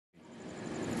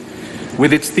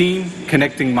With its theme,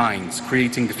 Connecting Minds,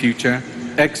 Creating the Future,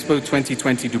 Expo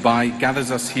 2020 Dubai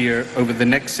gathers us here over the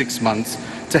next 6 months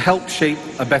to help shape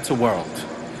a better world.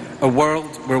 A world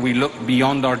where we look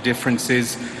beyond our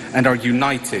differences and are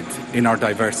united in our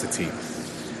diversity.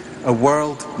 A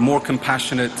world more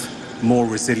compassionate, more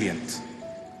resilient.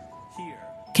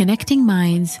 Connecting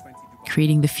Minds,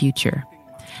 Creating the Future.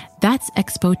 That's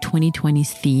Expo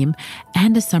 2020's theme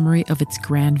and a summary of its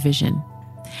grand vision.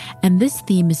 And this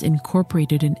theme is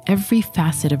incorporated in every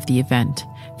facet of the event,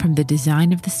 from the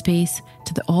design of the space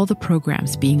to all the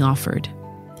programs being offered.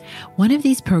 One of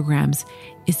these programs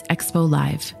is Expo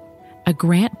Live, a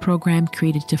grant program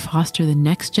created to foster the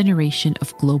next generation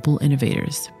of global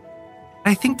innovators.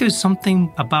 I think there's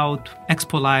something about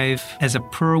Expo Live as a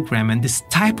program and this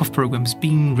type of programs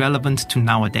being relevant to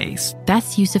nowadays.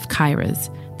 That's Yusuf Kairaz,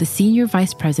 the Senior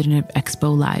Vice President of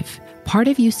Expo Live. Part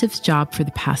of Yusuf's job for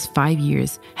the past 5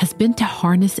 years has been to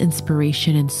harness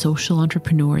inspiration in social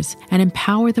entrepreneurs and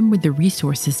empower them with the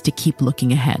resources to keep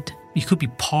looking ahead. You could be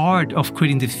part of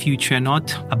creating the future,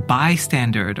 not a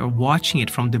bystander or watching it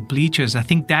from the bleachers. I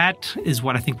think that is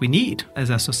what I think we need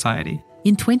as a society.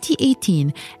 In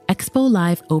 2018, Expo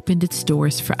Live opened its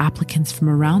doors for applicants from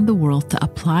around the world to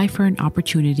apply for an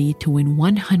opportunity to win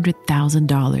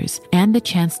 $100,000 and the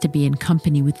chance to be in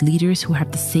company with leaders who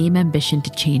have the same ambition to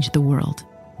change the world.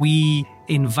 We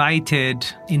invited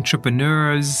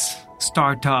entrepreneurs,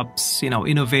 startups,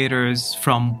 innovators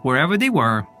from wherever they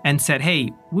were and said,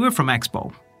 hey, we're from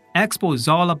Expo. Expo is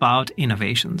all about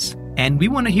innovations and we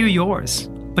want to hear yours.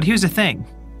 But here's the thing.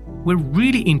 We're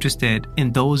really interested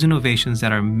in those innovations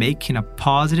that are making a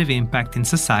positive impact in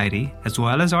society as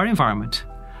well as our environment.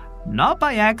 Not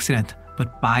by accident,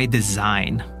 but by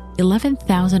design.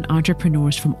 11,000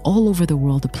 entrepreneurs from all over the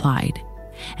world applied.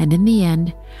 And in the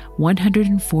end,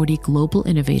 140 global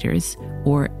innovators,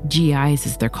 or GIs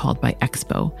as they're called by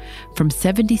Expo, from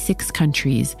 76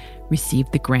 countries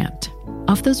received the grant.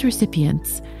 Of those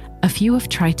recipients, a few have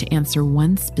tried to answer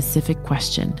one specific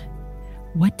question.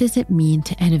 What does it mean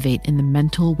to innovate in the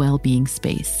mental well-being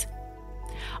space?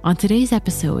 On today's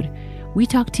episode, we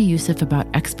talk to Yusuf about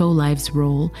Expo Live's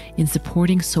role in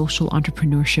supporting social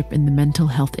entrepreneurship in the mental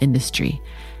health industry.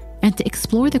 And to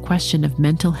explore the question of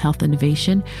mental health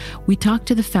innovation, we talk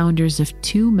to the founders of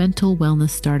 2 mental wellness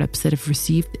startups that have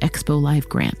received the Expo Live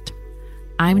grant.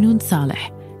 I'm Noon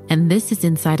Saleh, and this is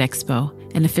Inside Expo,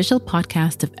 an official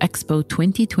podcast of Expo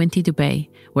 2020 Dubai,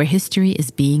 where history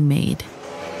is being made.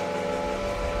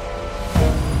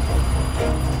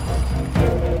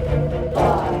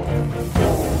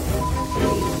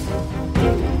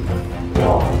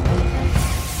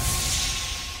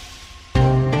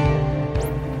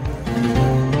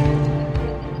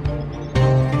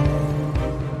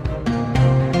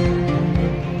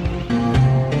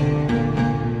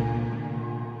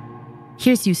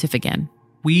 Here's Yusuf again.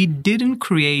 We didn't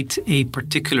create a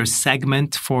particular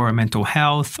segment for mental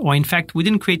health, or in fact, we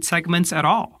didn't create segments at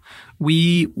all.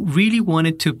 We really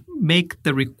wanted to make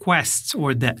the requests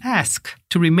or the ask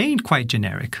to remain quite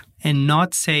generic and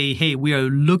not say, hey, we are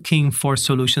looking for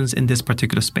solutions in this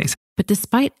particular space. But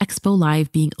despite Expo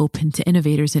Live being open to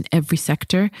innovators in every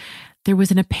sector, there was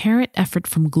an apparent effort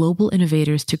from global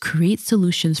innovators to create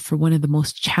solutions for one of the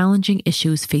most challenging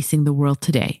issues facing the world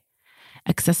today: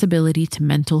 accessibility to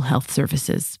mental health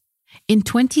services. In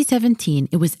 2017,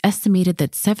 it was estimated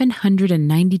that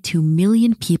 792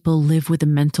 million people live with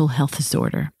a mental health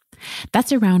disorder.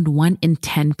 That's around 1 in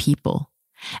 10 people.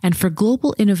 And for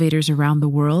global innovators around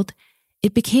the world,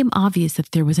 it became obvious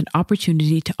that there was an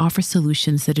opportunity to offer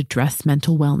solutions that address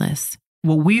mental wellness.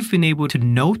 What we've been able to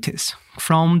notice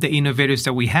from the innovators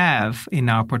that we have in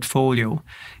our portfolio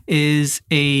is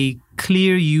a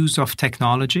clear use of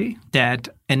technology that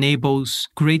enables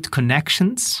great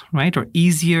connections, right? Or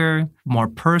easier, more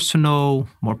personal,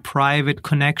 more private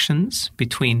connections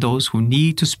between those who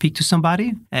need to speak to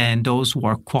somebody and those who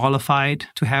are qualified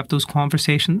to have those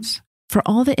conversations. For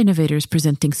all the innovators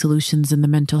presenting solutions in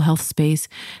the mental health space,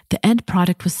 the end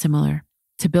product was similar: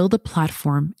 to build a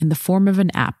platform in the form of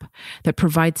an app that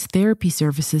provides therapy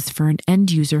services for an end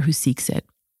user who seeks it.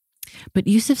 But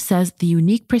Yusuf says the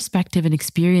unique perspective and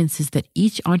experiences that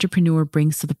each entrepreneur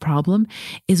brings to the problem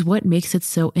is what makes it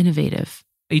so innovative.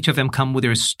 Each of them come with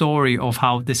their story of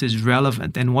how this is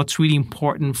relevant and what's really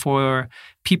important for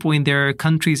people in their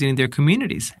countries and in their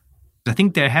communities. I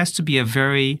think there has to be a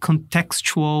very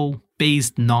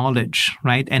contextual-based knowledge,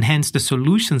 right? And hence the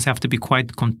solutions have to be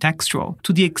quite contextual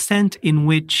to the extent in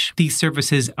which these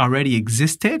services already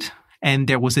existed and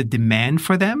there was a demand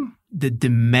for them. The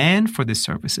demand for the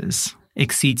services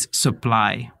exceeds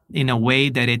supply in a way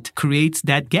that it creates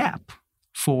that gap.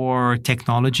 for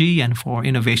technology and for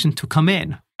innovation to come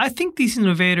in. I think these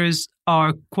innovators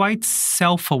are quite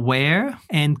self-aware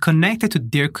and connected to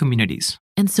their communities.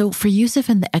 And so for Yusuf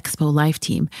and the Expo Live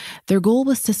team, their goal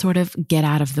was to sort of get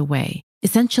out of the way.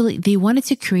 Essentially, they wanted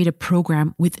to create a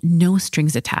program with no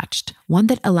strings attached, one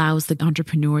that allows the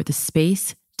entrepreneur the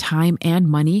space, time, and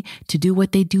money to do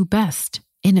what they do best,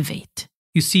 innovate.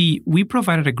 You see, we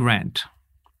provided a grant.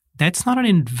 That's not an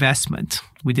investment.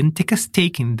 We didn't take a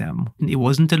stake in them. It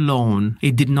wasn't a loan.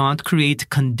 It did not create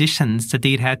conditions that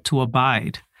they'd had to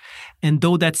abide. And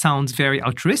though that sounds very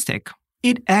altruistic,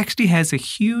 it actually has a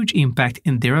huge impact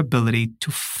in their ability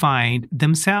to find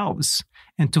themselves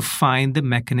and to find the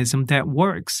mechanism that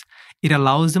works. It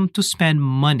allows them to spend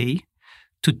money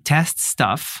to test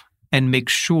stuff and make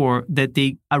sure that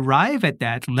they arrive at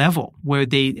that level where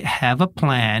they have a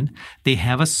plan, they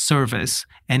have a service,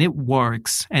 and it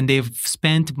works, and they've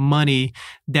spent money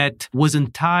that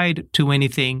wasn't tied to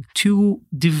anything to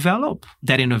develop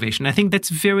that innovation. I think that's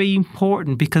very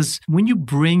important because when you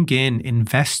bring in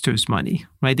investors' money,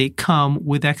 right, they come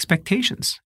with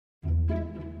expectations.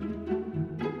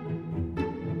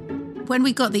 When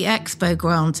we got the Expo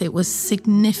grant, it was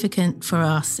significant for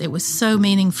us. It was so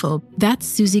meaningful. That's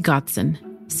Susie Gottson.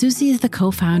 Susie is the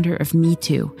co-founder of Me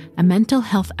Too, a mental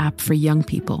health app for young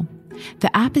people.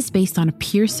 The app is based on a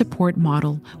peer support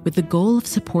model with the goal of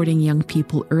supporting young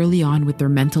people early on with their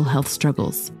mental health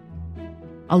struggles.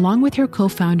 Along with her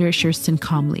co-founder, Kirsten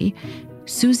Comley,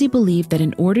 Susie believed that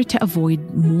in order to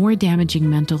avoid more damaging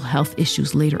mental health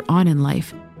issues later on in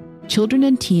life, children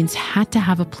and teens had to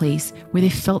have a place where they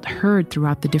felt heard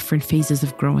throughout the different phases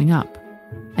of growing up.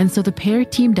 And so the pair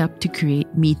teamed up to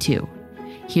create Me Too.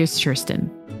 Here's Kirsten.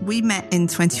 We met in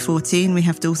 2014. We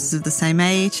have daughters of the same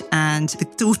age, and the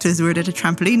daughters were at a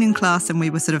trampolining class, and we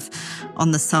were sort of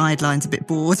on the sidelines a bit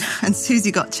bored. And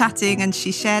Susie got chatting, and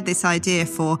she shared this idea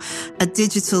for a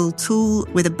digital tool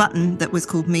with a button that was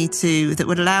called Me Too that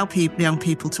would allow young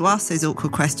people to ask those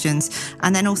awkward questions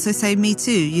and then also say, me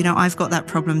too, you know, I've got that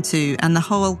problem too. And the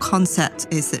whole concept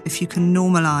is that if you can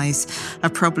normalize a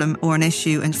problem or an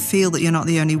issue and feel that you're not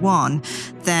the only one,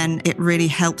 then it really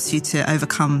helps you to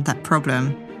overcome that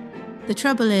problem. The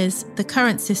trouble is, the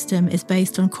current system is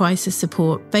based on crisis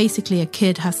support. Basically, a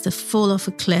kid has to fall off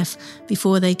a cliff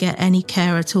before they get any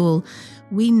care at all.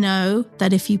 We know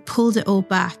that if you pulled it all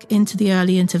back into the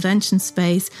early intervention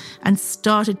space and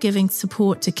started giving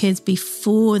support to kids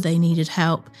before they needed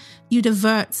help, you'd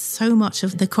avert so much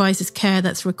of the crisis care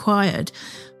that's required.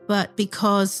 But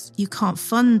because you can't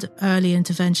fund early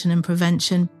intervention and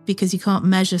prevention, because you can't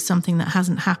measure something that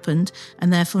hasn't happened,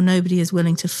 and therefore nobody is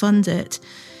willing to fund it,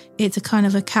 it's a kind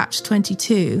of a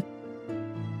catch-22.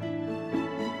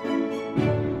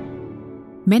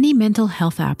 Many mental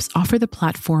health apps offer the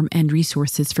platform and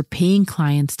resources for paying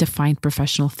clients to find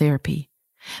professional therapy.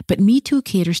 But Me Too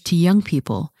caters to young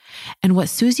people. And what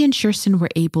Susie and Kirsten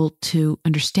were able to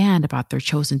understand about their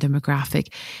chosen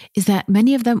demographic is that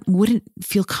many of them wouldn't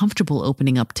feel comfortable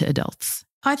opening up to adults.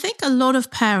 I think a lot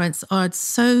of parents are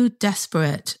so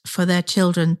desperate for their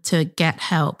children to get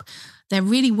help. They're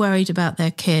really worried about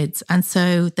their kids, and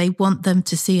so they want them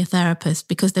to see a therapist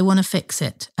because they want to fix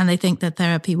it, and they think that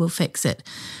therapy will fix it.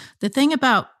 The thing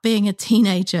about being a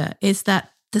teenager is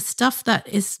that the stuff that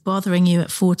is bothering you at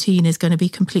 14 is going to be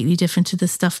completely different to the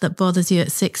stuff that bothers you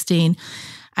at 16.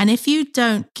 And if you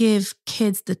don't give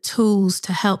kids the tools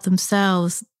to help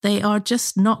themselves, they are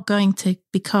just not going to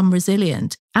become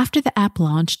resilient. After the app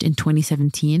launched in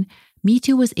 2017, Me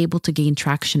Too was able to gain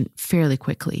traction fairly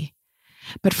quickly.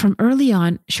 But from early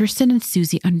on, Kirsten and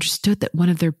Susie understood that one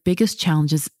of their biggest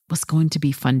challenges was going to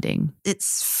be funding.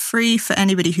 It's free for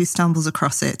anybody who stumbles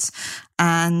across it.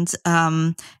 And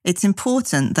it's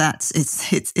important that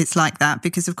it's like that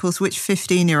because, of course, which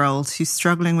 15-year-old who's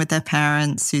struggling with their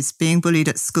parents, who's being bullied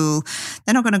at school,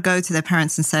 they're not going to go to their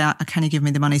parents and say, can you give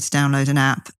me the money to download an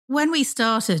app? When we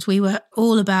started, we were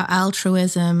all about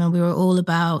altruism and we were all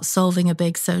about solving a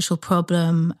big social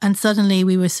problem. And suddenly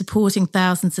we were supporting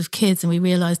thousands of kids and we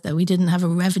realized that we didn't have a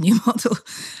revenue model.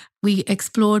 We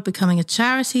explored becoming a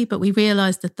charity, but we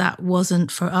realized that that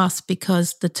wasn't for us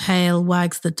because the tail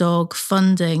wags the dog.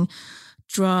 Funding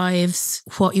drives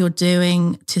what you're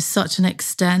doing to such an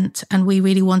extent. And we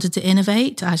really wanted to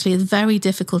innovate. Actually, it's very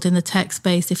difficult in the tech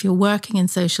space. If you're working in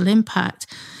social impact,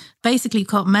 basically you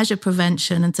can't measure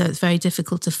prevention. And so it's very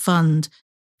difficult to fund.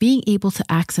 Being able to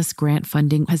access grant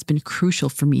funding has been crucial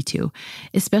for Me Too,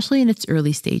 especially in its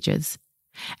early stages.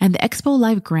 And the Expo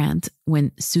Live grant,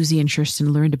 when Susie and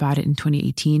Kirsten learned about it in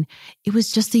 2018, it was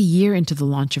just a year into the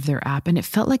launch of their app, and it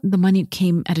felt like the money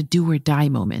came at a do or die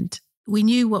moment. We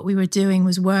knew what we were doing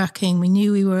was working. We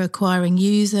knew we were acquiring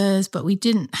users, but we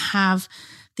didn't have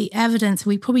the evidence.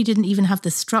 We probably didn't even have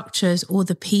the structures or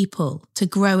the people to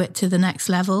grow it to the next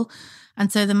level.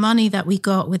 And so the money that we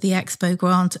got with the Expo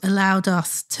grant allowed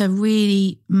us to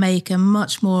really make a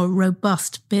much more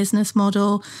robust business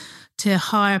model, to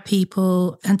hire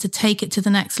people and to take it to the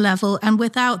next level. And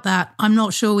without that, I'm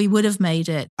not sure we would have made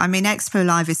it. I mean, Expo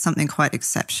Live is something quite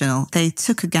exceptional. They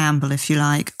took a gamble, if you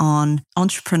like, on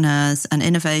entrepreneurs and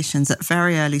innovations at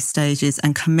very early stages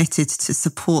and committed to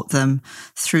support them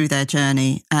through their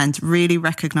journey and really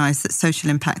recognize that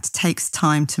social impact takes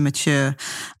time to mature.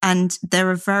 And there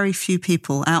are very few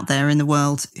people out there in the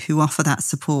world who offer that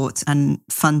support and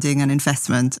funding and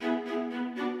investment.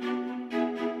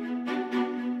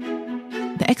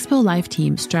 The Expo Live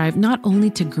team strive not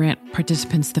only to grant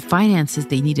participants the finances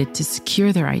they needed to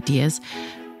secure their ideas,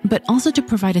 but also to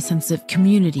provide a sense of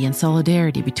community and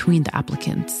solidarity between the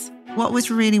applicants. What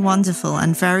was really wonderful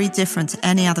and very different to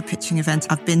any other pitching event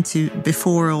I've been to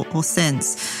before or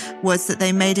since was that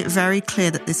they made it very clear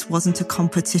that this wasn't a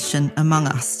competition among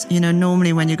us. You know,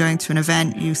 normally when you're going to an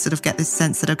event, you sort of get this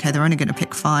sense that, okay, they're only going to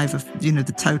pick 5 of, you know,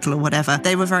 the total or whatever.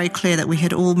 They were very clear that we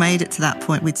had all made it to that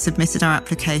point. We'd submitted our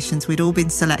applications, we'd all been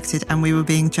selected, and we were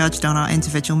being judged on our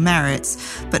individual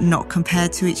merits, but not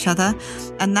compared to each other.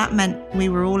 And that meant we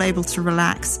were all able to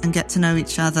relax and get to know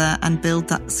each other and build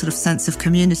that sort of sense of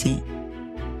community.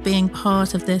 Being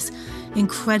part of this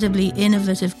incredibly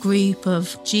innovative group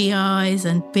of GIs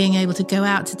and being able to go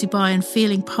out to Dubai and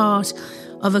feeling part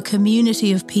of a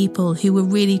community of people who were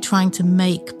really trying to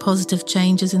make positive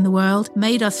changes in the world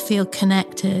made us feel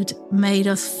connected, made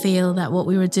us feel that what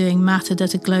we were doing mattered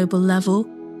at a global level.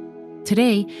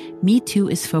 Today, Me Too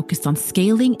is focused on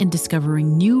scaling and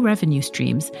discovering new revenue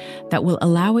streams that will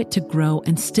allow it to grow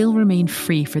and still remain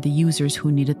free for the users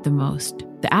who need it the most.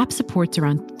 The app supports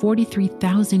around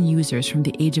 43,000 users from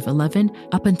the age of 11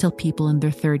 up until people in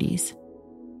their 30s.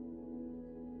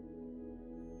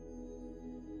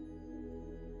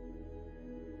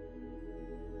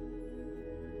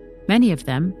 Many of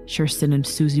them, Kirsten and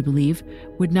Susie believe,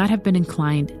 would not have been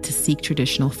inclined to seek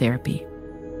traditional therapy.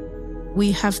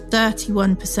 We have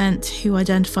 31% who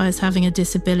identify as having a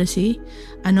disability,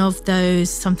 and of those,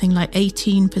 something like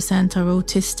 18% are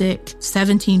autistic,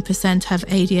 17% have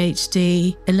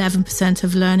ADHD, 11%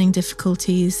 have learning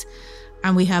difficulties,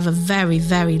 and we have a very,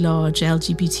 very large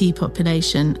LGBT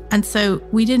population. And so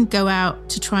we didn't go out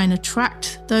to try and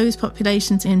attract those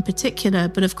populations in particular,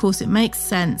 but of course it makes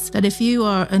sense that if you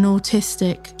are an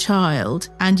autistic child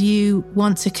and you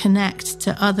want to connect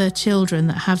to other children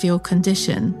that have your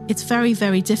condition, it's very,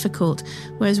 very difficult.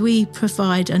 Whereas we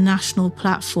provide a national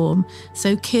platform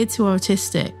so kids who are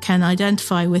autistic can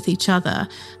identify with each other,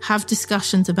 have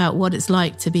discussions about what it's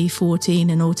like to be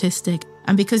 14 and autistic.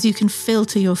 And because you can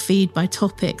filter your feed by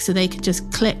topic, so they can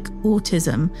just click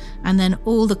autism and then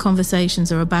all the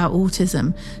conversations are about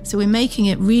autism. So we're making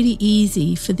it really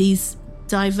easy for these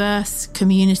diverse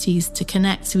communities to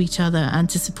connect to each other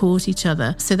and to support each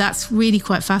other. So that's really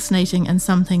quite fascinating and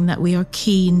something that we are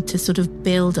keen to sort of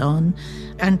build on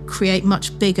and create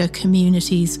much bigger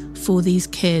communities for these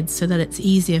kids so that it's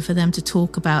easier for them to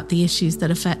talk about the issues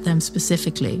that affect them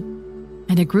specifically.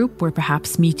 And a group where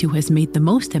perhaps Me Too has made the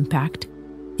most impact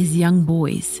is young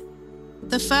boys.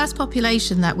 The first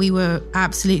population that we were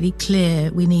absolutely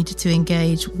clear we needed to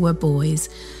engage were boys.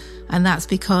 And that's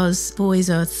because boys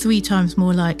are 3 times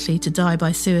more likely to die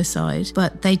by suicide,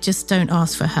 but they just don't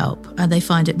ask for help and they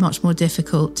find it much more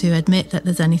difficult to admit that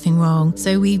there's anything wrong.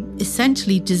 So we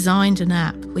essentially designed an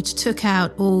app which took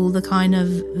out all the kind of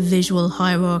visual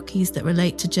hierarchies that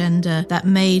relate to gender, that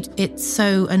made it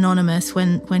so anonymous.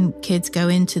 When kids go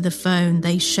into the phone,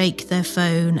 they shake their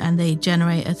phone and they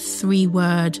generate a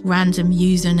 3-word random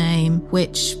username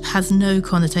which has no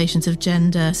connotations of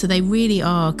gender. So they really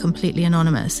are completely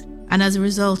anonymous. And as a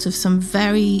result of some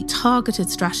very targeted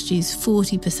strategies,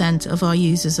 40% of our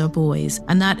users are boys.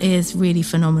 And that is really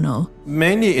phenomenal.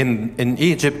 Mainly in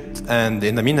Egypt and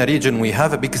in the MENA region, we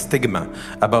have a big stigma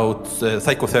about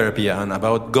psychotherapy and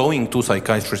about going to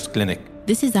psychiatrist clinic.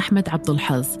 This is Ahmed Abdul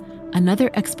Haz, another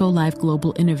Expo Live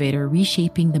global innovator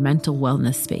reshaping the mental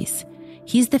wellness space.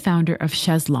 He's the founder of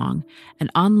Shazlong, an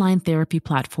online therapy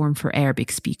platform for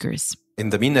Arabic speakers. In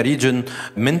the MENA region,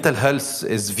 mental health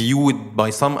is viewed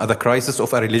by some as a crisis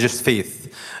of a religious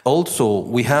faith. Also,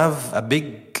 we have a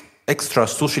big extra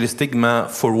social stigma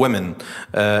for women.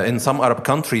 In some Arab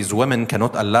countries, women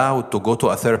cannot allow to go to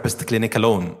a therapist clinic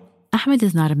alone. Ahmed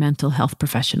is not a mental health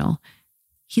professional.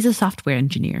 He's a software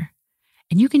engineer.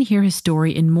 And you can hear his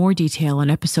story in more detail on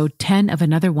episode 10 of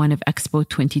another one of Expo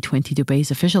 2020 Dubai's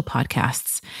official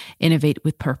podcasts, Innovate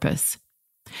with Purpose.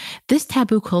 This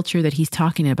taboo culture that he's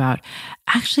talking about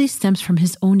actually stems from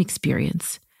his own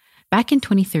experience. Back in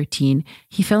 2013,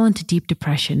 he fell into deep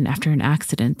depression after an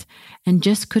accident and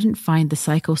just couldn't find the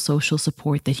psychosocial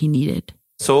support that he needed.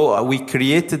 So we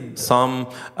created some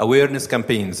awareness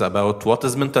campaigns about what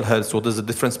is mental health, what is the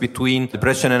difference between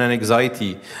depression and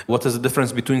anxiety, what is the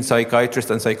difference between psychiatrist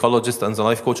and psychologist and the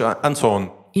life coach, and so on.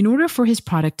 In order for his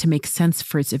product to make sense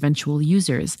for its eventual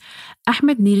users,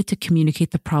 Ahmed needed to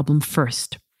communicate the problem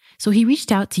first. So he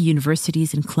reached out to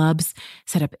universities and clubs,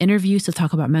 set up interviews to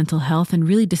talk about mental health, and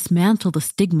really dismantle the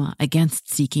stigma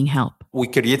against seeking help. We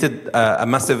created a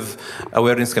massive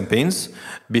awareness campaigns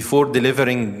before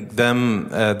delivering them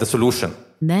the solution.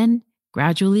 And then,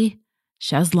 gradually,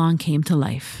 Shazlong came to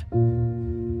life.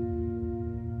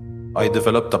 I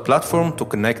developed a platform to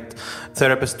connect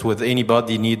therapists with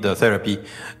anybody need therapy.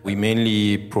 We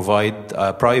mainly provide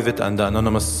private and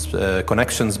anonymous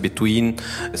connections between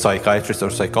psychiatrists or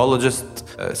psychologists.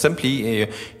 Simply,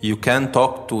 you can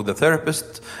talk to the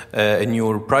therapist in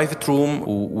your private room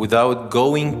without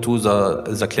going to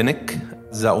the clinic.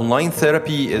 The online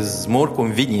therapy is more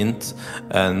convenient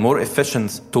and more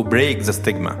efficient to break the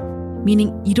stigma.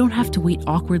 Meaning you don't have to wait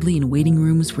awkwardly in waiting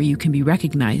rooms where you can be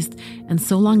recognized, and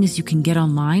so long as you can get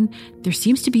online, there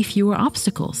seems to be fewer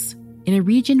obstacles. In a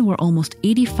region where almost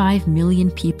 85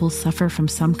 million people suffer from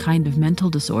some kind of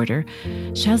mental disorder,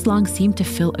 Shazlong seemed to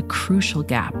fill a crucial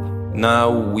gap.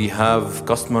 Now we have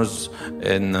customers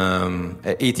in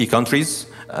 80 countries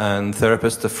and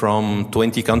therapists from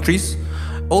 20 countries.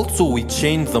 Also, we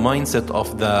changed the mindset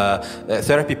of the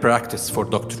therapy practice for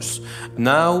doctors.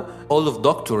 Now, all of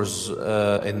doctors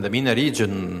in the MENA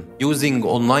region using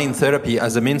online therapy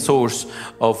as a main source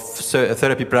of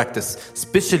therapy practice,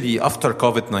 especially after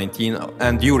COVID-19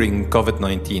 and during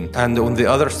COVID-19. And on the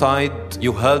other side,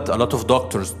 you helped a lot of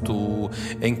doctors to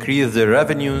increase their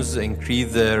revenues,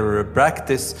 increase their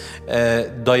practice,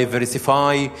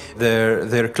 diversify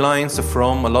their clients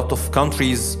from a lot of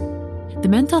countries. The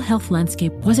mental health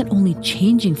landscape wasn't only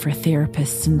changing for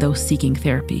therapists and those seeking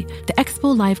therapy. The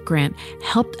Expo Live grant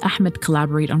helped Ahmed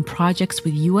collaborate on projects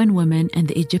with UN Women and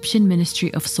the Egyptian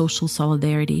Ministry of Social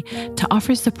Solidarity to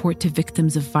offer support to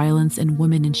victims of violence and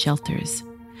women in shelters.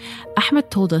 Ahmed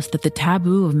told us that the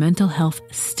taboo of mental health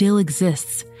still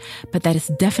exists, but that it's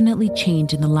definitely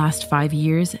changed in the last 5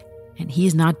 years, and he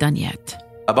is not done yet.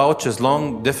 About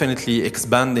Shazlong, definitely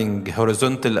expanding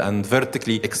horizontal and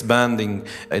vertically expanding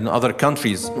in other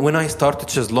countries. When I started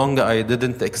Shazlong, I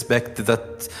didn't expect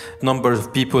that number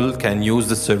of people can use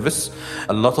the service.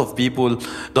 A lot of people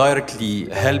directly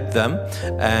help them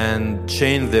and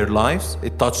change their lives.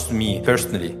 It touched me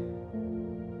personally.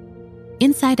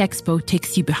 Inside Expo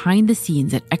takes you behind the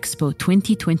scenes at Expo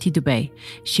 2020 Dubai,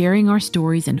 sharing our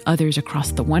stories and others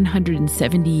across the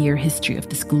 170-year history of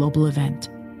this global event.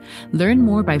 Learn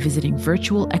more by visiting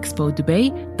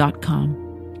virtualexpodubai.com.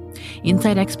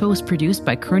 Inside Expo is produced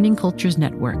by Kerning Cultures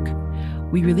Network.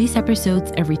 We release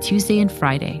episodes every Tuesday and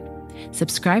Friday.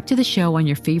 Subscribe to the show on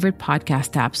your favorite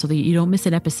podcast app so that you don't miss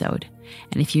an episode.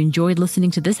 And if you enjoyed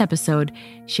listening to this episode,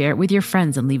 share it with your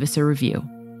friends and leave us a review.